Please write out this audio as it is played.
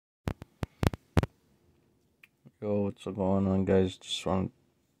Yo, what's going on, guys? Just want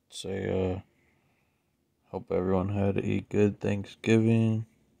to say, hope everyone had a good Thanksgiving,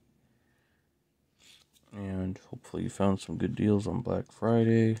 and hopefully you found some good deals on Black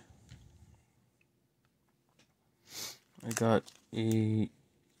Friday. I got I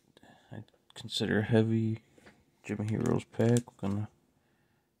consider heavy Jimmy Heroes pack. We're gonna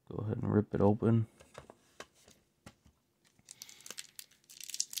go ahead and rip it open.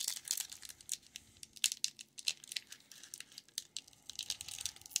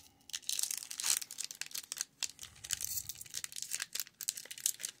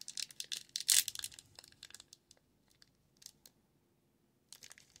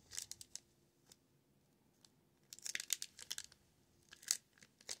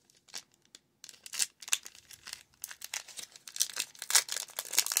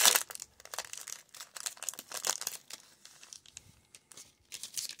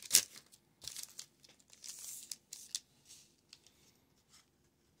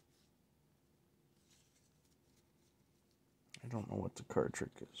 I don't know what the card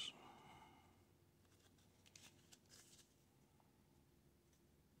trick is.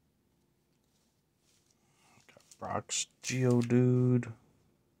 Got Brock's Geodude.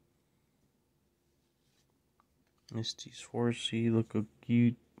 Misty's Horsey, look how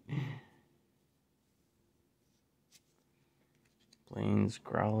cute. Blaine's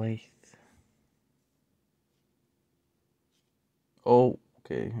Growlithe. Oh,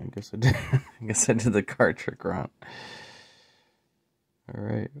 okay. I guess I did the card trick wrong.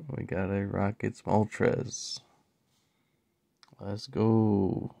 Alright, we got a Rockets Moltres. Let's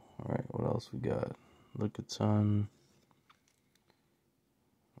go. Alright, what else we got? Lickitung.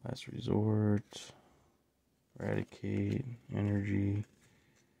 Last Resort. Eradicate. Energy.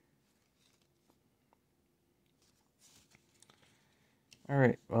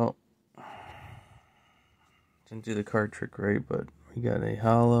 Alright, well. Didn't do the card trick right, but we got a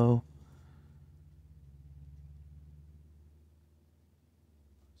holo.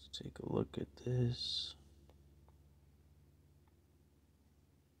 Let's take a look at this.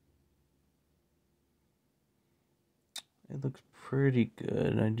 It looks pretty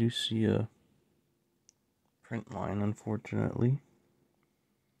good. I do see a print line, unfortunately.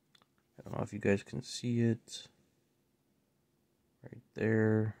 I don't know if you guys can see it. Right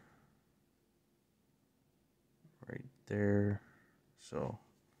there. Right there. So,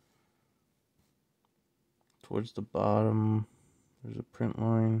 towards the bottom, there's a print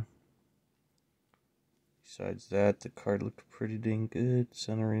line. Besides that, the card looked pretty dang good.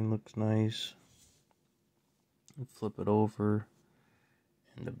 Centering looks nice. And flip it over,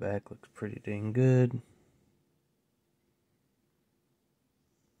 and the back looks pretty dang good.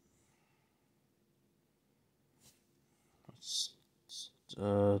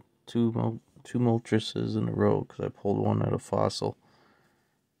 Two Moltres in a row, because I pulled one out of Fossil,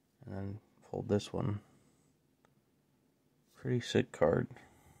 and then pulled this one. Pretty sick card.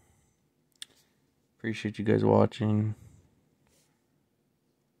 Appreciate you guys watching.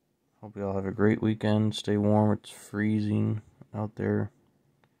 Hope you all have a great weekend. Stay warm. It's freezing out there.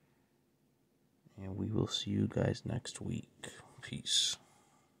 And we will see you guys next week. Peace.